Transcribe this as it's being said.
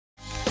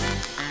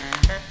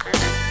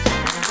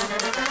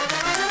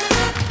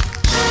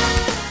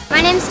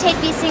is Tade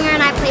Biesinger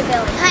and I play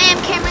Billy. Hi,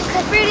 I'm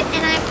Clifford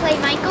and I play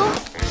Michael.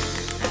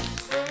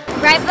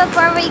 Right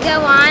before we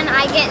go on,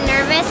 I get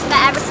nervous, but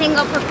every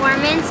single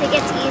performance it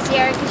gets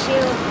easier because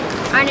you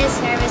aren't as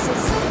nervous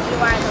as you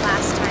were the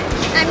last time.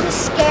 I'm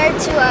just scared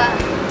to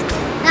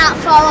not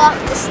fall off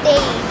the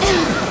stage.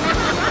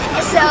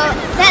 So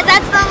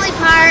that's the only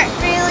part,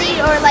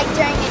 really, or like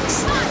during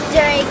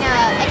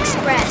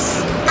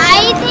Express.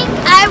 I think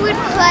I would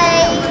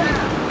play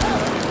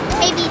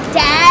maybe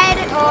Dad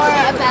or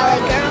a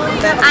ballet girl.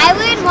 I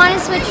would want to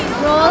switch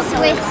roles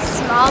with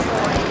Small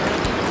Boy.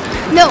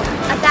 No,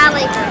 a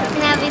ballet girl.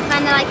 And that would be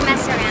fun to like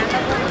mess around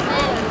a little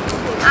bit.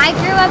 I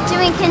grew up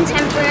doing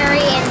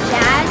contemporary and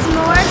jazz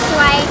more, so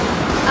I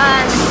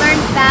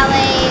learned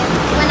ballet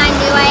when I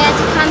knew I had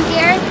to come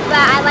here,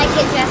 but I like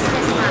it just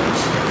as much.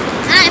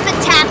 I'm a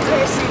tap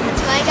person,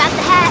 that's why I got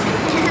the hat.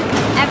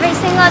 Every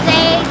single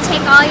day,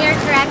 take all your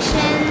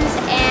corrections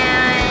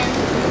and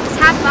just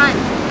have fun.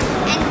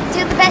 And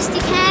do the best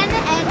you can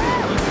and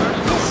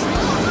just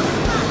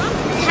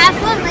have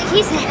fun like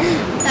he said.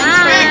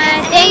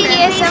 Thank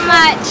you so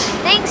much.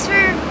 Thanks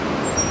for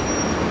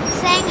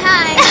saying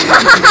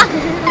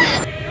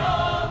hi.